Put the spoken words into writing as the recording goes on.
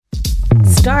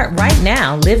start right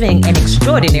now living an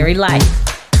extraordinary life.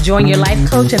 Join your life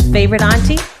coach and favorite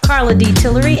auntie, Carla D.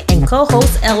 Tillery, and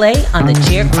co-host LA on the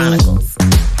Chair Chronicles.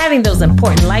 Having those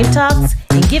important life talks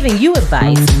and giving you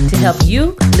advice to help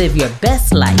you live your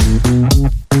best life.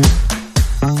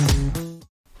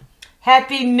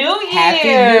 Happy New Year!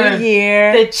 Happy New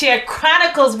Year! The Chair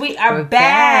Chronicles, we're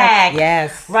back.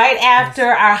 Yes. Right after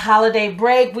our holiday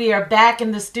break, we are back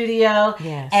in the studio.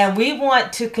 Yes. And we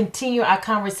want to continue our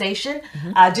conversation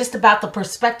just about the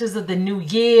perspectives of the new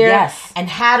year. Yes. And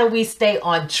how do we stay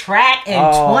on track in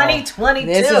 2022?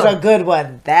 This is a good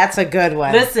one. That's a good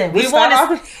one. Listen, we want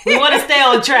to stay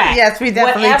on track. Yes, we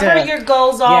definitely Whatever do. your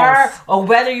goals are, Yes. or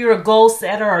whether you're a goal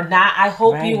setter or not, I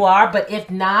hope Right. you are. But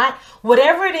if not,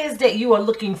 whatever it is that you are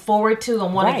looking forward to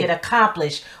and want Right. to get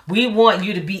accomplished, we want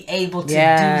you to be able to do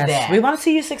Yes. that. We want to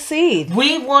see you succeed.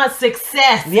 We want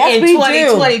success Yes, in we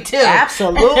 2022. do.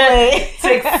 Absolutely.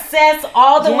 Success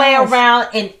all the way Yes. around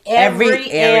in every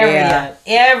area.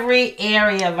 Every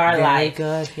area of our Very life.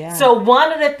 good, yeah. So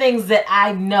one of the things that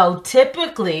I know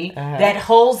typically that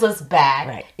holds us back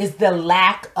Right. is the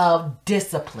lack of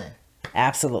discipline.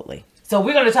 Absolutely. So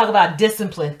we're going to talk about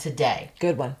discipline today.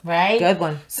 Good one. Right? Good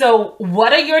one. So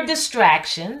what are your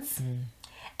distractions?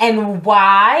 And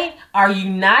why are you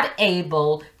not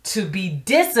able to be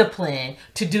disciplined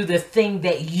to do the thing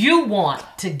that you want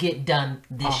to get done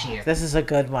this year? This is a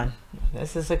good one.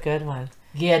 This is a good one.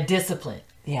 Yeah, discipline.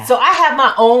 Yeah. So I have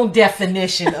my own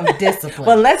definition of discipline.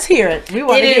 Well, let's hear it. We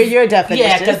want to hear your definition.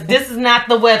 Yeah, because this is not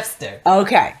the Webster.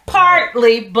 Okay.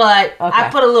 Partly, but I Okay.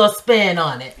 put a little spin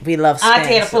on it. We love spins. I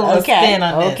had to put a little spin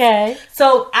on this. Okay.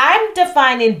 So I'm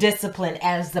defining discipline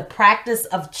as the practice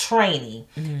of training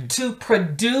to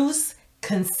produce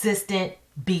consistent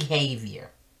behavior.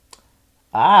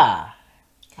 I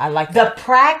like The that.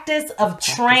 practice of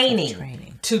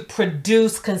training to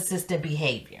produce consistent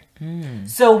behavior.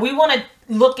 So we want to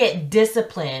look at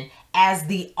discipline as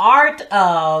the art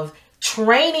of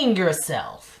training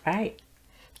yourself Right.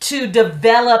 to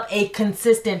develop a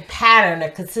consistent pattern, a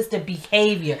consistent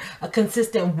behavior, a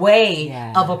consistent way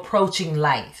Yeah. of approaching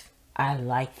life. I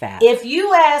like that. If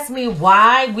you ask me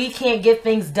why we can't get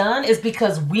things done, it's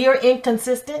because we're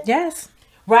inconsistent, Yes.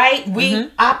 right? We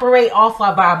operate off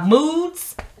of our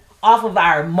moods, off of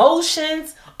our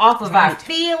emotions, off of our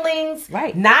feelings,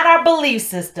 Right. not our belief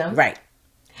system, Right.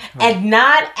 and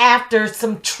not after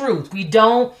some truth. We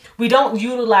don't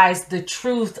utilize the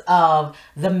truth of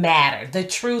the matter, the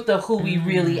truth of who we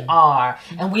really are,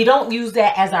 and we don't use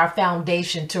that as our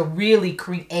foundation to really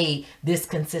create this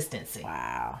consistency.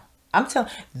 Wow. I'm telling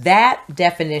that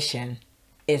definition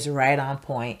is right on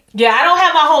point. Yeah, I don't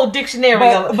have my whole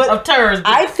dictionary of terms. But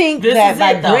I think this that is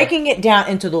by it, though. breaking it down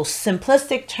into those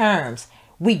simplistic terms,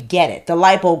 we get it. The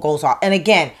light bulb goes off. And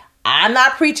again, I'm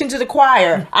not preaching to the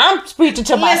choir. I'm preaching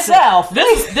to myself.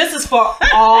 This is for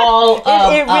all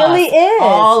of It really us. is.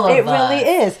 All of it us. really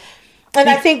is. And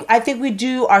I think we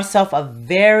do ourselves a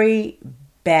very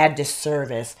bad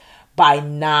disservice by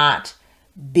not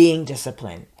being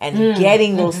disciplined and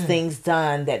getting those things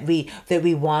done that we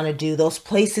want to do, those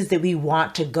places that we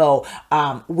want to go,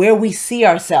 where we see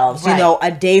ourselves, Right. a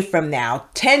day from now,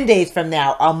 10 days from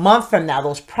now, a month from now,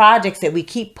 those projects that we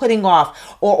keep putting off,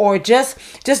 or just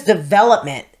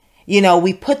development.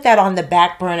 We put that on the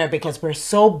back burner because we're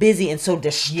so busy and so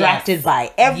distracted Yes.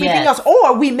 by everything Yes. else,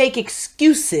 or we make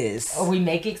excuses. Or we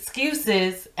make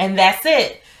excuses, and that's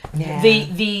it. Yeah.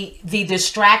 The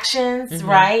distractions,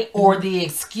 right, or the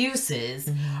excuses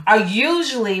are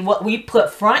usually what we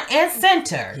put front and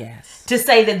center Yes. to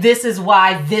say that this is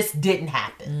why this didn't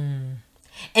happen.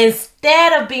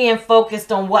 Instead of being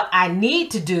focused on what I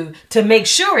need to do to make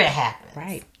sure it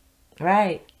happens.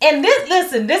 Right. And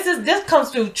this comes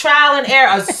through trial and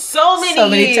error of so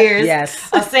many years yes.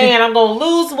 of saying I'm going to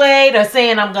lose weight, or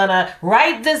saying I'm going to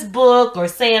write this book, or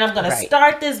saying I'm going to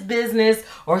start this business,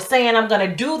 or saying I'm going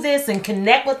to do this and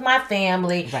connect with my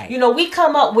family. Right. We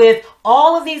come up with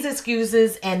all of these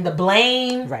excuses, and the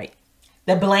blame. Right.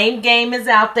 The blame game is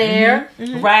out there,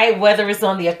 right? Whether it's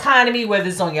on the economy, whether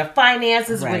it's on your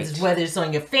finances, Right. whether it's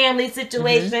on your family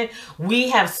situation. We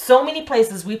have so many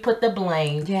places we put the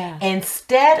blame. Yeah.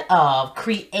 Instead of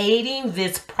creating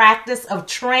this practice of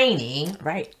training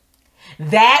Right.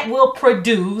 that will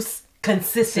produce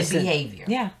consistent behavior.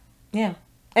 Yeah.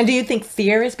 And do you think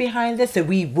fear is behind this? That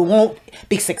we won't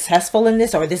be successful in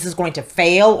this, or this is going to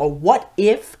fail, or what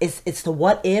if? It's the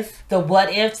what if. The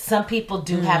what if, some people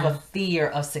do have a fear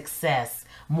of success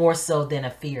more so than a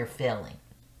fear of failing.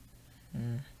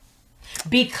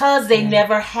 Because they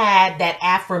never had that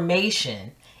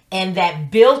affirmation and that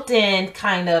built-in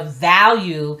kind of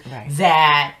value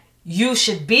that you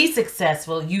should be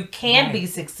successful, you can be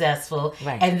successful,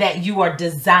 Right. and that you are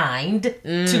designed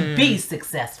to be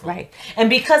successful. Right. And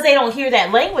because they don't hear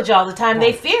that language all the time,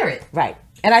 they fear it. Right.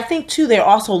 And I think, too, they're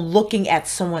also looking at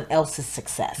someone else's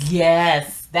success.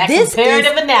 Yes. That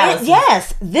comparative analysis.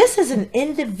 Yes. This is an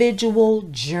individual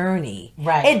journey.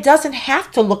 Right. It doesn't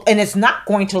have to look, and it's not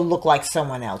going to look like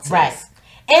someone else's. Right.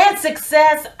 And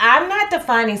success, I'm not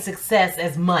defining success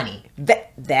as money.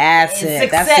 That's it.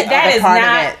 Success, That's the other part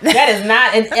of it. That is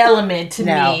not an element to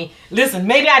No. me. Listen,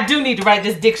 maybe I do need to write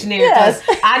this dictionary because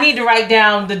I need to write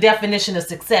down the definition of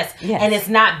success. Yes. And it's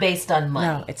not based on money.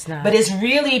 No, it's not. But it's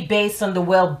really based on the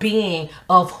well-being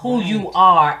of who you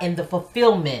are and the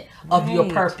fulfillment of your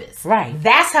purpose. Right.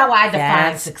 That's how I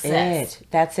define success.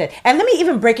 That's it. And let me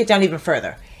even break it down even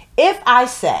further. If I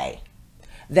say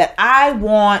that I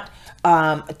want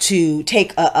to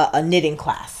take a knitting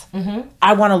class,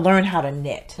 I want to learn how to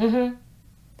knit.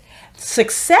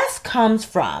 Success comes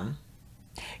from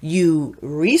you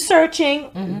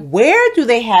researching where do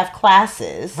they have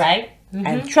classes, Right?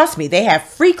 and trust me, they have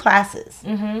free classes.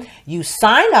 You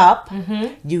sign up,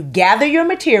 you gather your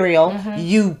material,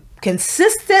 you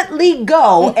consistently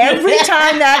go every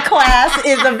time that class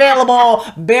is available,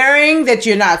 bearing that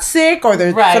you're not sick or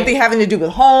there's something having to do with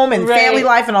home and family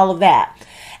life and all of that.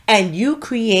 And you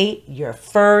create your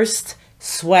first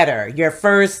sweater, your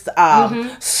first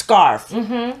scarf.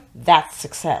 That's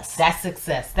success. That's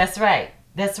success. That's right.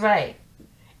 That's right.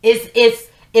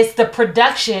 It's the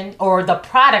production or the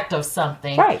product of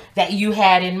something that you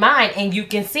had in mind, and you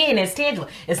can see it, and it's tangible.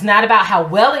 It's not about how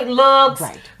well it looks,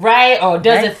 right? Or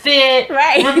does it fit?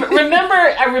 Right.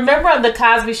 I remember on the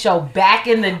Cosby Show back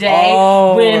in the day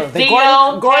when Theo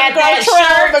had that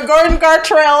shirt. The Gordon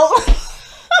Gartrell.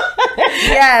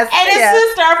 Yes. And his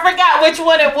sister, I forgot which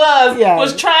one it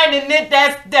was trying to knit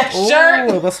that shirt.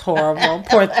 It was horrible.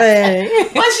 Poor thing.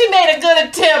 But she made a good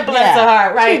attempt, bless her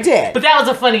heart, right? She did. But that was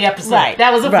a funny episode. Right.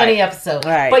 That was a funny episode.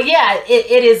 Right. But yeah,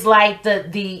 it is like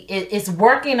it's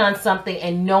working on something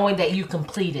and knowing that you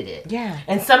completed it. Yeah.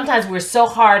 And sometimes we're so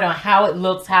hard on how it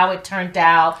looks, how it turned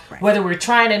out, whether we're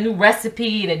trying a new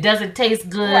recipe and it doesn't taste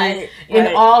good,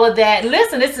 and all of that.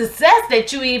 Listen, it's success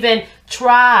that you even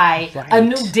try a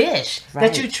new dish,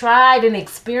 that you tried and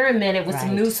experimented with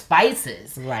some new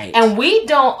spices. Right. And we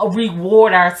don't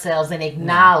reward ourselves and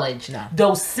acknowledge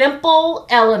those simple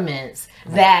elements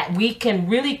that we can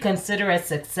really consider as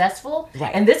successful.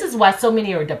 Right. And this is why so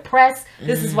many are depressed.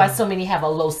 This is why so many have a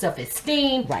low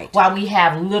self-esteem. Right. Why we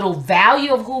have little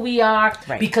value of who we are.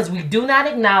 Right. Because we do not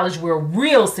acknowledge where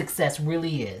real success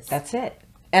really is. That's it.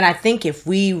 And I think if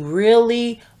we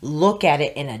really look at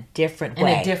it in a different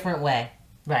way.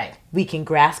 Right. We can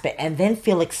grasp it and then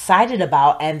feel excited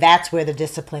about, and that's where the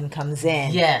discipline comes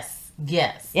in. Yes.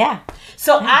 Yeah.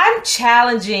 So I'm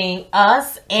challenging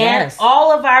us and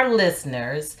all of our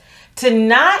listeners to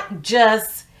not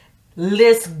just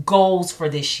list goals for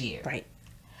this year.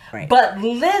 Right. But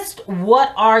list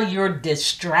what are your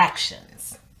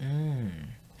distractions.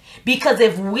 Because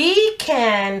if we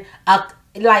can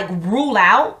rule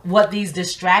out what these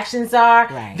distractions are,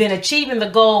 then achieving the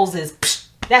goals is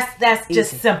that's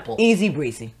just simple. Easy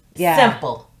breezy. Yeah.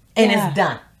 Simple. And it's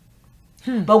done.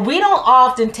 But we don't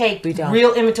often take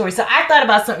real inventory. So I thought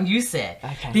about something you said.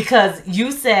 Because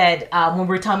you said when we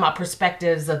were talking about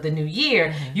perspectives of the new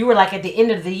year, you were like, at the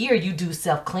end of the year, you do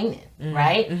self-cleaning,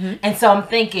 right? And so I'm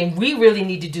thinking we really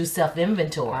need to do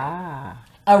self-inventory.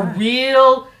 A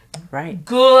real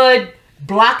good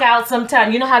block out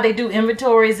sometime. You know how they do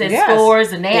inventories at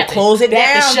stores and they have close it down. They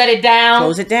have to shut it down.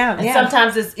 Close it down. And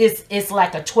sometimes it's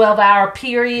like a 12-hour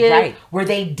period where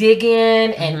they dig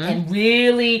in and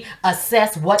really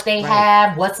assess what they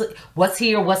have, what's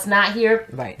here, what's not here.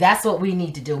 That's what we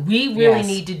need to do. We really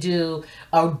need to do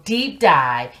a deep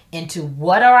dive into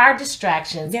what are our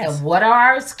distractions and what are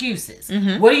our excuses.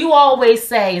 What do you always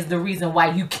say is the reason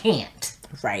why you can't?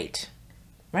 Right.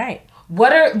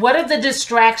 What are the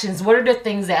distractions? What are the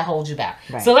things that hold you back?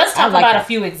 So let's talk about a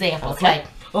few examples.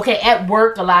 At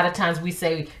work, a lot of times we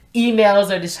say emails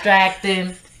are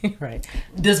distracting.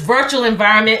 This virtual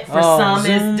environment for some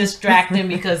Zoom is distracting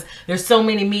because there's so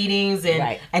many meetings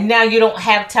and now you don't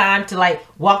have time to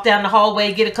walk down the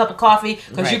hallway, get a cup of coffee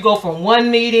because you go from one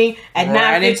meeting at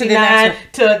 9:59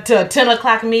 to a 10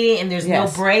 o'clock meeting and there's no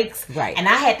breaks. And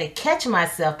I had to catch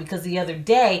myself because the other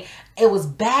day it was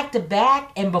back to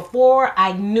back, and before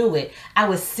I knew it, I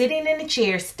was sitting in a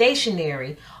chair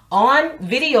stationary on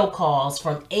video calls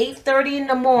from 8:30 in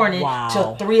the morning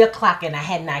till 3 o'clock, and I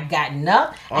had not gotten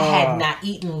up. I had not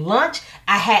eaten lunch.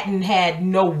 I hadn't had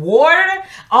no water.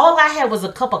 All I had was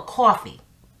a cup of coffee.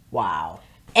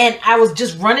 And I was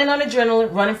just running on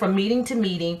adrenaline, running from meeting to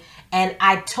meeting. And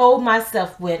I told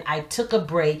myself when I took a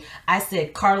break, I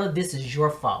said, Carla, this is your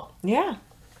fault. Yeah.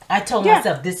 I told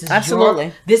myself, this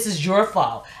is your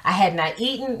fault. I had not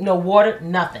eaten, no water,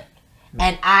 nothing.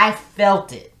 And I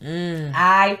felt it.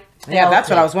 That's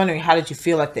what I was wondering. How did you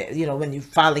feel at the, when you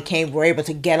finally were able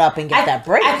to get up and get that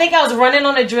break? I think I was running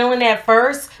on adrenaline at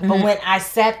first, but when I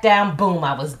sat down, boom,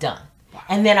 I was done.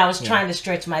 And then I was trying to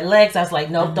stretch my legs. I was like,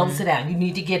 nope, don't sit down. You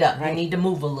need to get up. You need to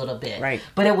move a little bit. Right.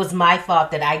 But it was my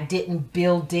fault that I didn't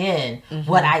build in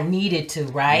what I needed to,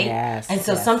 right? Yes. And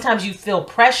so sometimes you feel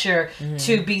pressure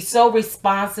to be so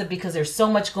responsive because there's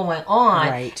so much going on.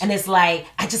 Right. And it's like,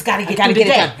 I just got to get through the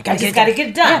day. I just got to get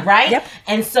it done, right? Yep.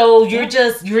 And so you're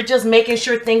just making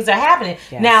sure things are happening.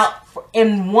 Yes. Now,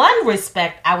 in one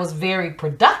respect, I was very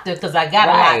productive because I got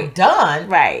a lot done.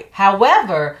 Right.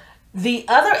 However, the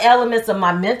other elements of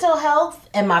my mental health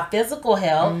and my physical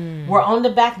health were on the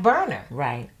back burner.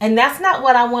 Right. And that's not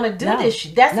what I want to do this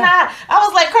year. That's not, I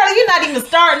was like, Carla, you're not even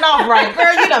starting off right.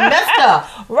 Girl, you done messed up.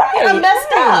 Right. You done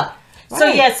messed up.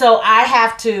 Right. So I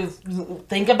have to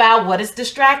think about what is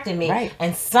distracting me. Right.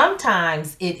 And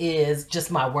sometimes it is just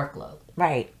my workload.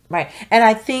 Right. And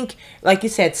I think, like you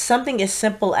said, something as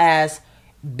simple as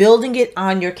building it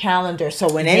on your calendar.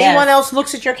 So when anyone else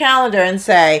looks at your calendar and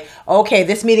say, okay,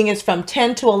 this meeting is from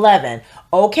 10 to 11.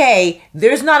 Okay,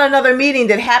 there's not another meeting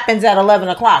that happens at 11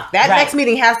 o'clock. That next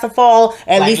meeting has to fall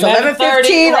at least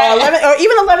 11:15 or 11 or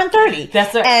even 11:30.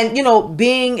 That's right. And,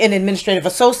 being an administrative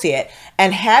associate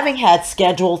and having had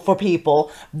scheduled for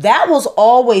people, that was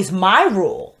always my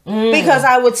rule. Because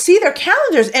I would see their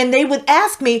calendars and they would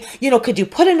ask me, could you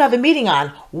put another meeting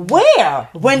on? Where?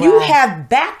 When you have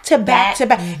back to back to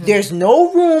back, there's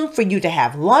no room for you to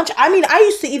have lunch. I mean, I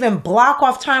used to even block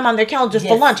off time on their calendars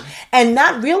for lunch and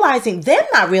not realizing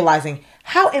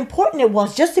how important it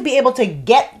was just to be able to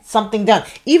get something done.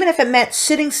 Even if it meant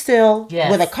sitting still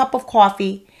with a cup of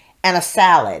coffee and a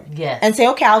salad. Yes. And say,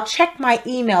 okay, I'll check my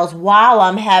emails while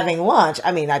I'm having lunch.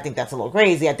 I mean, I think that's a little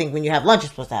crazy. I think when you have lunch, you're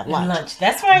supposed to have lunch.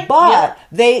 That's right. But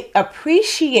they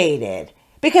appreciated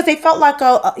because they felt like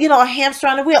a hamster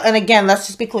on a wheel. And again, let's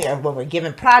just be clear. When we're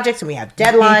given projects and we have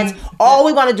deadlines, all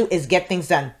we want to do is get things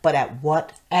done. But at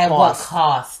what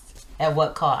cost? At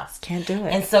what cost? Can't do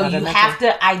it. And so you have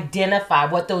to identify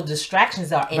what those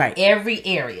distractions are in every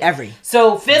area.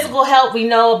 So physical health, we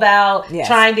know about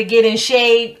trying to get in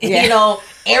shape.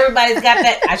 Everybody's got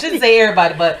that. I shouldn't say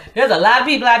everybody, but there's a lot of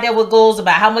people out there with goals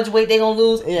about how much weight they're going to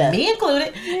lose, me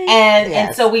included.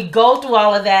 And so we go through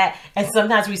all of that. And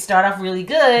sometimes we start off really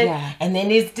good and then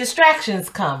these distractions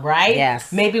come, right?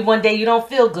 Yes. Maybe one day you don't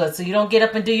feel good, so you don't get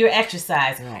up and do your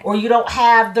exercise. Or you don't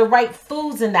have the right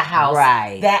foods in the house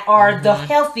that are the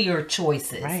healthier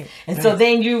choices. And so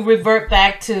then you revert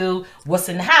back to what's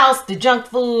in the house, the junk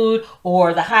food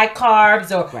or the high carbs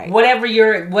or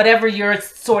whatever your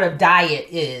sort of diet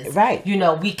is.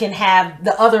 We can have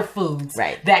the other foods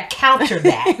that counter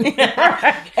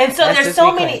that. And so there's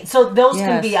so many. So those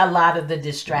can be a lot of the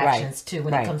distractions too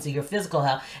when it comes to your physical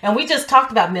health. And we just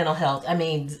talked about mental health. I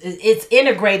mean, it's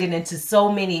integrated into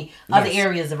so many other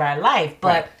areas of our life,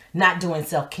 but not doing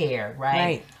self-care,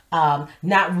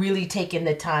 not really taking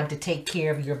the time to take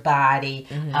care of your body,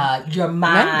 your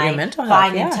mind, your mental health,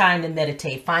 finding time to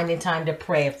meditate, finding time to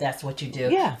pray if that's what you do,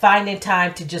 finding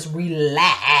time to just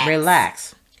relax.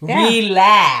 Relax. And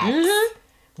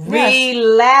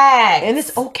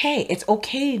it's okay. It's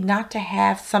okay not to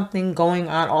have something going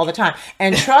on all the time.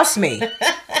 And trust me,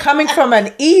 coming from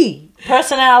an E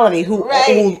personality who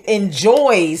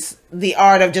enjoys the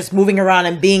art of just moving around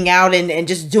and being out and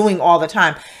just doing all the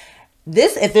time.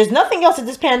 If there's nothing else that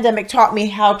this pandemic taught me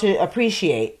how to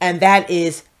appreciate, and that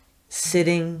is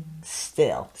sitting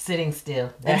still.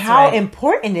 And how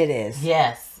important it is.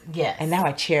 Yes. And now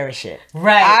I cherish it.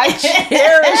 I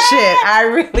cherish it. I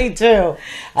really do.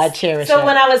 I cherish it. So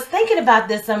when I was thinking about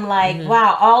this, I'm like,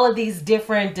 wow, all of these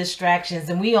different distractions,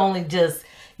 and we only just,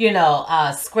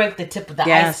 scrape the tip of the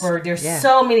iceberg. There's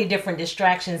so many different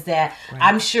distractions that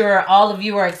I'm sure all of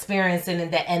you are experiencing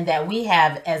and that we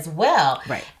have as well.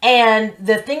 And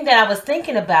the thing that I was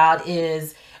thinking about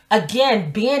is,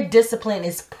 again, being disciplined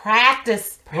is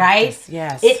practice, right?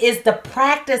 Yes. It is the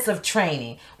practice of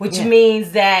training, which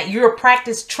means that you're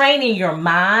training your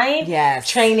mind,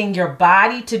 training your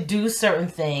body to do certain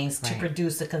things to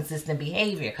produce a consistent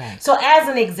behavior. So as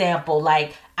an example,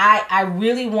 like I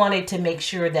really wanted to make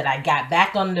sure that I got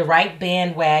back on the right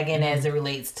bandwagon as it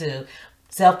relates to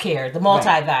self-care, the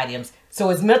multivitamins. So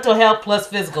it's mental health plus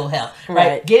physical health,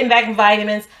 right? Getting back in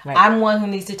vitamins. I'm one who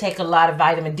needs to take a lot of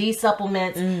vitamin D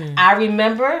supplements. I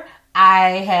remember I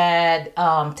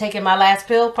had taken my last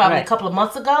pill probably a couple of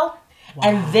months ago. Wow.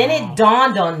 And then it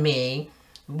dawned on me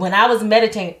when I was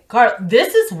meditating, Carl,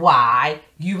 this is why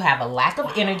you have a lack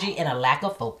of energy and a lack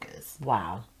of focus.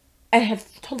 Wow. I have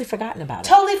totally forgotten about it.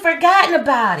 Totally forgotten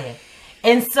about it.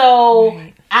 And so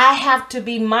I have to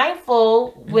be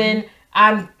mindful when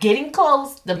I'm getting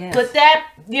close to put that,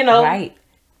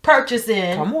 purchase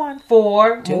in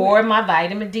for more of my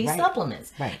vitamin D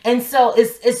supplements. Right. And so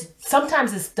it's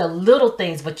sometimes it's the little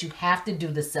things, but you have to do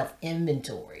the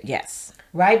self-inventory. Yes.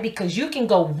 Right? Because you can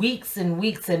go weeks and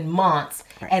weeks and months,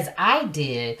 as I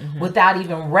did, without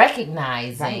even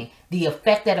recognizing the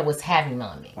effect that it was having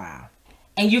on me. Wow.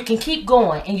 And you can keep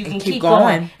going, and you can keep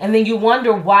going. And then you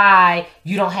wonder why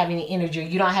you don't have any energy,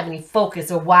 you don't have any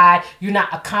focus, or why you're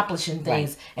not accomplishing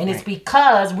things. Right. And it's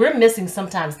because we're missing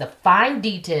sometimes the fine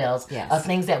details of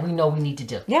things that we know we need to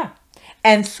do. Yeah.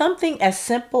 And something as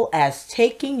simple as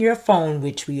taking your phone,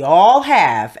 which we all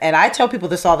have, and I tell people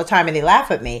this all the time and they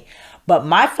laugh at me, but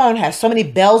my phone has so many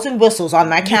bells and whistles on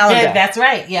my calendar. Yeah, that's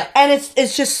right. Yeah. And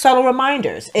it's just subtle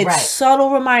reminders. It's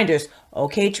subtle reminders.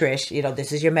 Okay, Trish,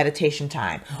 this is your meditation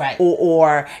time. Right.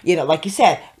 Or like you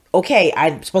said, okay,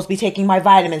 I'm supposed to be taking my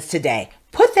vitamins today.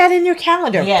 Put that in your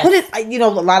calendar. Yes. Put it, a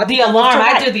lot of the people alarm.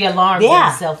 I do the alarm on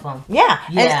the cell phone. Yeah.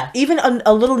 And even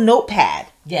a little notepad.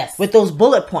 Yes. With those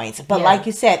bullet points. But like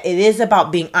you said, it is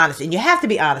about being honest. And you have to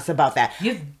be honest about that.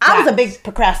 I was a big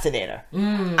procrastinator.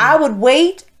 I would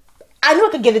wait. I knew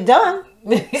I could get it done.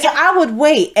 So I would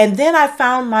wait. And then I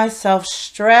found myself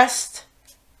stressed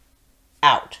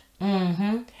out.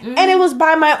 And it was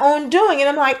by my own doing. And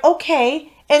I'm like,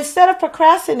 okay, instead of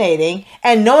procrastinating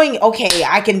and knowing, okay,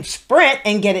 I can sprint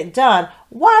and get it done,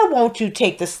 why won't you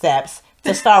take the steps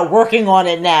to start working on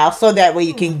it now so that way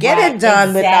you can get it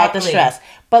done without the stress?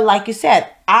 But like you said,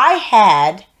 I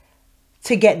had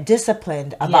to get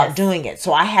disciplined about doing it.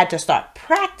 So I had to start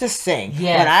practicing.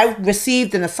 Yes. When I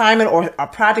received an assignment or a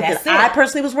project I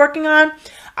personally was working on,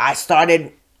 I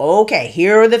started, okay,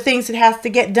 here are the things that has to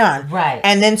get done. Right.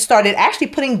 And then started actually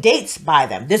putting dates by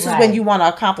them. This is when you want to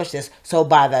accomplish this. So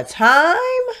by the time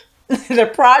the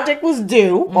project was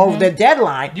due or the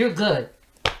deadline, you're good.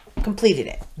 Completed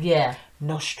it. Yeah.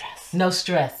 No stress. No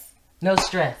stress. No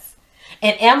stress.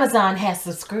 And Amazon has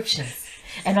subscriptions.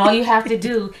 And all you have to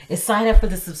do is sign up for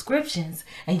the subscriptions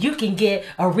and you can get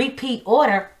a repeat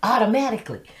order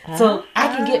automatically. So I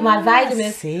can get my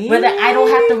vitamins whether I don't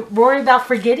have to worry about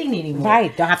forgetting anymore.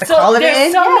 Right. Don't have to call it in.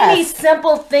 There's so many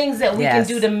simple things that we can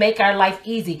do to make our life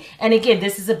easy. And again,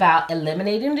 this is about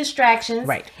eliminating distractions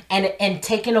and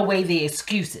taking away the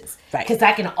excuses. Right. Because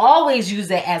I can always use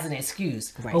that as an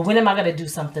excuse. Right. But when am I going to do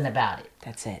something about it?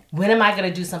 That's it. When am I going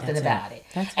to do something about it?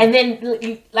 And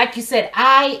then, like you said,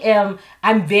 I'm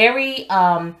very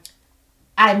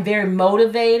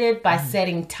motivated by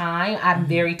setting time. I'm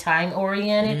very time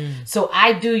oriented. So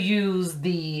I do use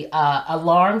the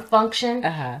alarm function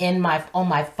on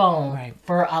my phone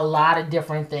for a lot of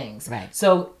different things. Right.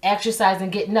 So exercise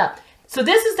and getting up. So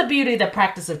this is the beauty of the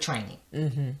practice of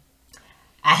training.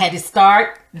 I had to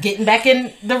start getting back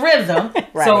in the rhythm.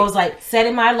 So it was like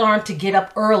setting my alarm to get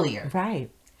up earlier.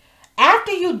 Right.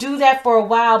 After you do that for a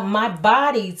while, my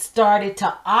body started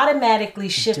to automatically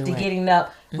shift to getting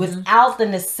up without the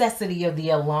necessity of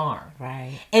the alarm.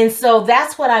 Right. And so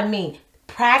that's what I mean.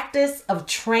 Practice of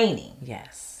training.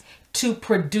 Yes. To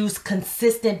produce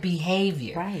consistent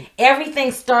behavior. Right.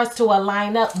 Everything starts to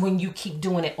align up when you keep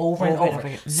doing it over and over.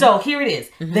 So here it is.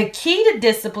 The key to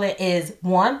discipline is,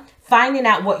 one, finding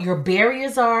out what your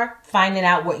barriers are, finding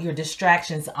out what your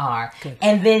distractions are,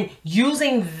 and then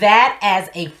using that as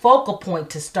a focal point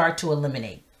to start to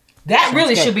eliminate. That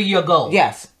really should be your goal.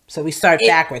 Yes. So we start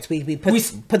backwards. We put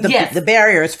the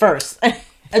barriers first.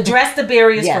 Address the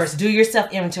barriers first. Do your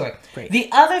self-inventory. Great. The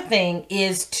other thing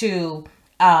is to,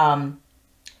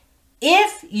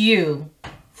 if you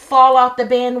fall off the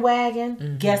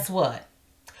bandwagon, guess what?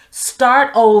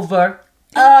 Start over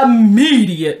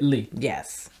immediately.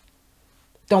 Yes.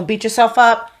 Don't beat yourself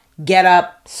up. Get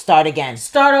up. Start again.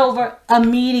 Start over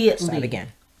immediately. Start again.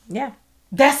 Yeah.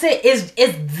 That's it. It's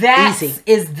that easy.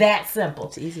 It's that simple.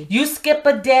 It's easy. You skip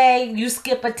a day. You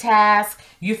skip a task.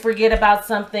 You forget about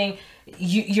something.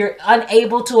 You're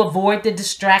unable to avoid the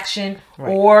distraction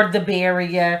or the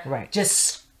barrier. Right. Just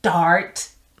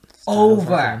start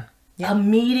over.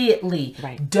 Immediately.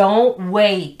 Right. Don't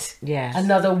wait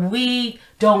another week.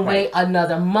 Don't wait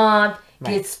another month.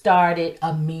 Get started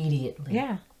immediately.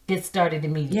 Yeah. Get started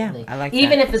immediately. Yeah, I like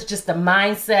Even that. if it's just a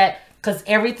mindset, because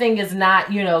everything is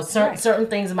not, certain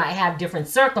things might have different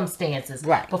circumstances.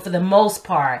 Right. But for the most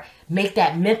part, make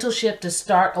that mental shift to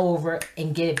start over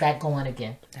and get it back going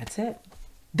again. That's it.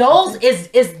 Those is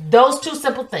those two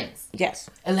simple things. Yes.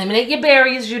 Eliminate your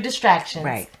barriers, your distractions.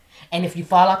 Right. And if you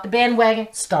fall off the bandwagon,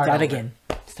 start over. again.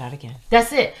 Start again.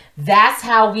 That's it. That's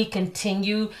how we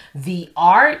continue the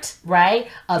art, right,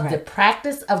 of the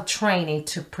practice of training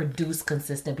to produce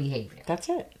consistent behavior. That's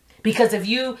it. Because if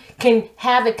you can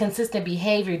have a consistent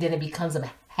behavior, then it becomes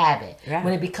a habit. Yeah.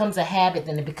 When it becomes a habit,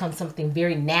 then it becomes something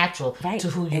very natural to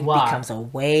who you are. It becomes a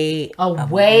way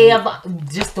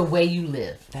of just the way you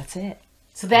live. That's it.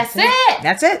 So that's it.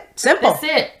 That's it. Simple. That's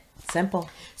it. Simple.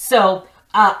 So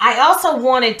I also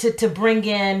wanted to bring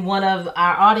in one of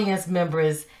our audience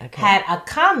members had a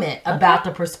comment about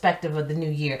the perspective of the new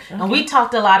year. And we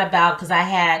talked a lot about, because I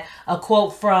had a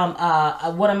quote from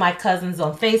one of my cousins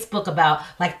on Facebook about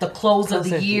like the close of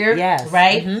the year. Yes.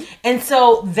 Right? Mm-hmm. And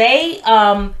so they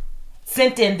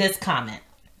sent in this comment.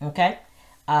 Okay?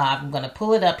 I'm going to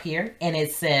pull it up here. And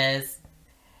it says,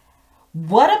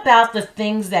 what about the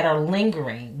things that are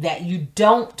lingering that you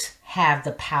don't have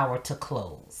the power to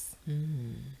close?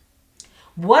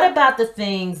 What about the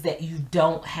things that you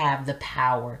don't have the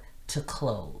power to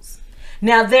close?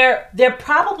 Now, there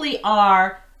probably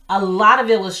are a lot of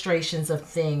illustrations of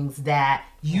things that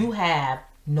you have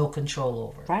no control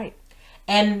over. Right.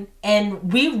 And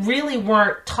we really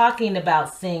weren't talking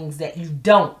about things that you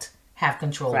don't have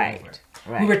control over.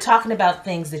 Right. We were talking about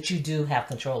things that you do have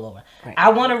control over. Right.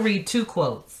 I want to read two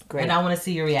quotes. Great. And I want to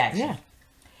see your reaction. Yeah.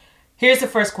 Here's the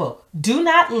first quote. Do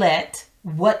not let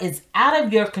what is out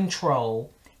of your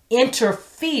control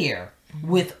interfere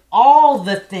with all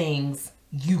the things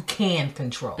you can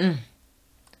control.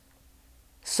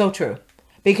 So true.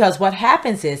 Because what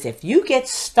happens is if you get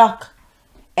stuck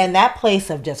in that place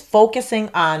of just focusing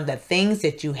on the things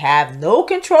that you have no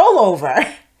control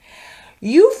over,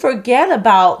 you forget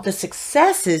about the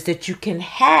successes that you can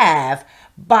have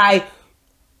by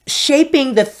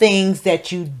shaping the things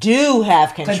that you do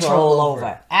have control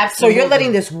over. Absolutely. So you're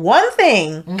letting this one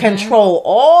thing control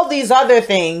all these other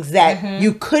things that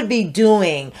you could be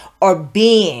doing or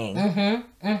being.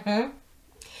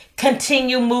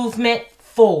 Continue movement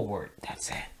forward. That's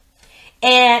it.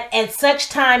 And at such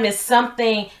time as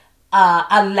something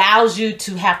allows you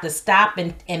to have to stop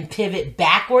and pivot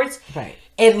backwards, right,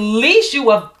 at least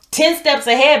you are 10 steps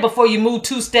ahead before you move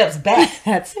 2 steps back.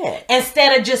 That's it.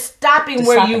 Instead of just stopping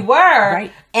where you were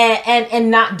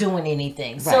and not doing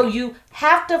anything. Right. So you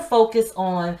have to focus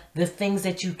on the things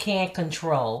that you can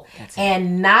control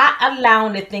and not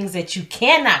allowing the things that you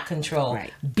cannot control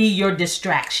be your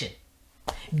distraction.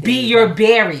 Be your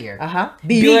barrier.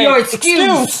 Be your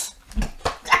excuse. Be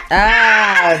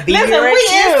Listen, your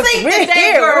excuse. We in sync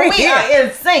today, girl. We are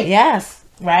in sync. Yes.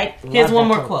 Right? Here's one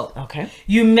more quote. Okay.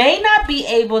 You may not be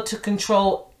able to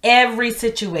control every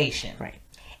situation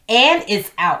and its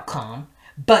outcome,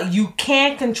 but you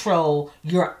can control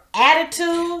your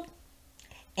attitude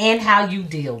and how you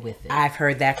deal with it. I've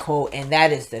heard that quote, and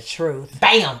that is the truth.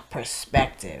 Bam.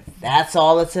 Perspective. That's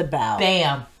all it's about.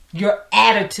 Bam. Your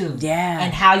attitude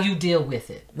and how you deal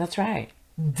with it. That's right.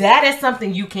 That is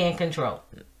something you can control.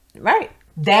 Right.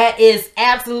 That is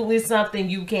absolutely something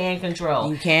you can control.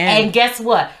 You can. And guess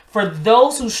what? For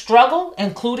those who struggle,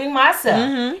 including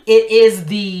myself, it is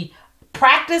the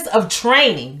practice of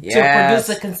training to produce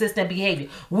a consistent behavior.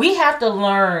 We have to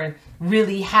learn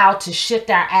really how to shift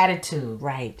our attitude.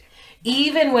 Right.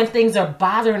 Even when things are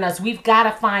bothering us, we've got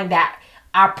to find out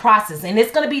our process. And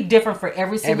it's going to be different for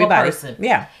every single person.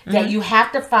 Yeah. That you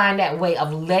have to find that way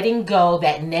of letting go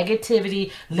that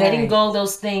negativity, letting go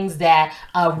those things that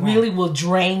really will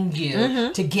drain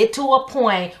you to get to a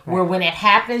point where when it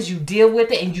happens, you deal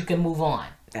with it and you can move on.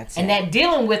 That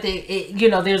dealing with it,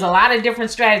 there's a lot of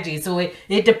different strategies. So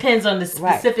it depends on the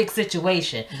specific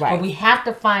situation. Right. But we have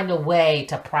to find a way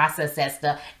to process that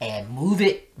stuff and move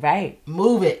it. Right.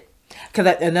 Move it.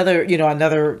 Because another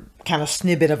kind of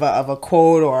snippet of a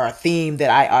quote or a theme that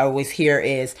I always hear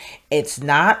is, it's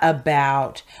not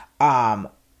about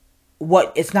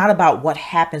what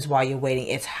happens while you're waiting.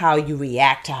 It's how you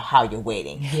react to how you're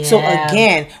waiting. Yeah. So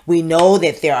again, we know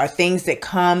that there are things that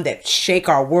come that shake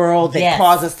our world, that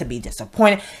cause us to be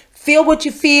disappointed. Feel what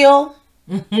you feel,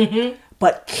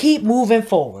 but keep moving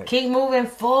forward. Keep moving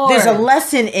forward. There's a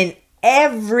lesson in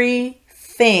everything.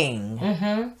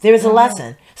 There's a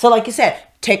lesson. So like you said,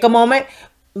 take a moment,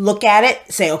 look at it,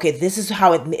 say, okay, this is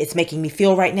how it's making me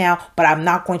feel right now, but I'm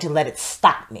not going to let it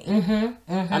stop me.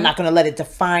 I'm not going to let it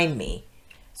define me.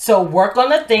 So work on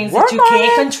the things that you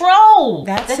can't control.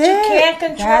 That's it. You can't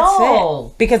control.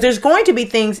 That's it. Because there's going to be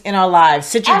things in our lives,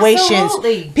 situations,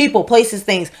 people, places,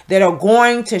 things that are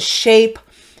going to shape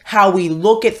how we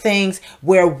look at things,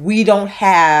 where we don't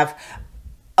have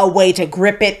a way to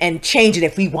grip it and change it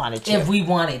if we wanted to. If we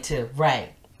wanted to,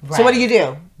 right. Right. So what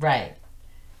do? Right.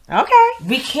 Okay.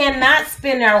 We cannot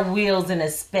spin our wheels in a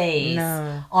space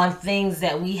on things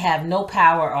that we have no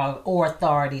power or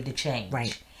authority to change.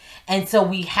 Right. And so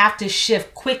we have to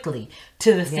shift quickly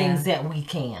to the things that we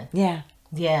can. Yeah.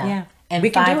 And we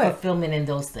can find do fulfillment in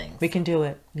those things. We can do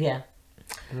it. Yeah.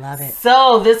 Love it.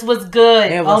 So this was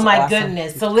good. It was oh my awesome.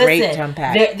 goodness. So listen,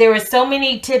 there are so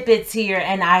many tidbits here,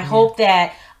 and I hope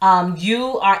that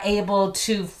you are able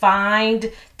to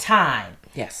find time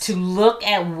to look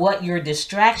at what your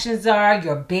distractions are,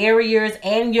 your barriers,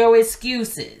 and your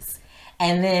excuses.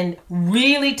 And then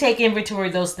really take inventory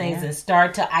of those things and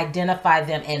start to identify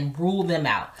them and rule them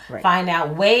out. Right. Find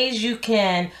out ways you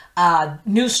can,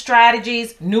 new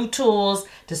strategies, new tools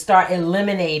to start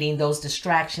eliminating those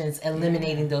distractions,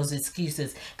 eliminating those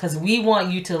excuses. Because we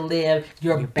want you to live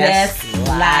your best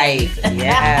life.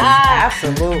 Yes,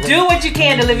 absolutely. Do what you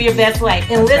can to live your best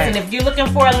life. And listen, if you're looking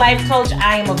for a life coach,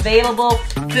 I am available.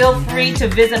 Feel free to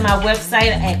visit my website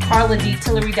at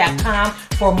carladtillery.com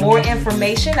for more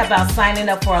information about signing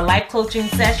up for a life coaching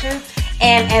session.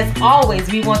 And as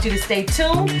always, we want you to stay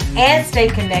tuned and stay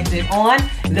connected on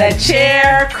The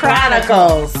Chair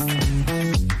Chronicles.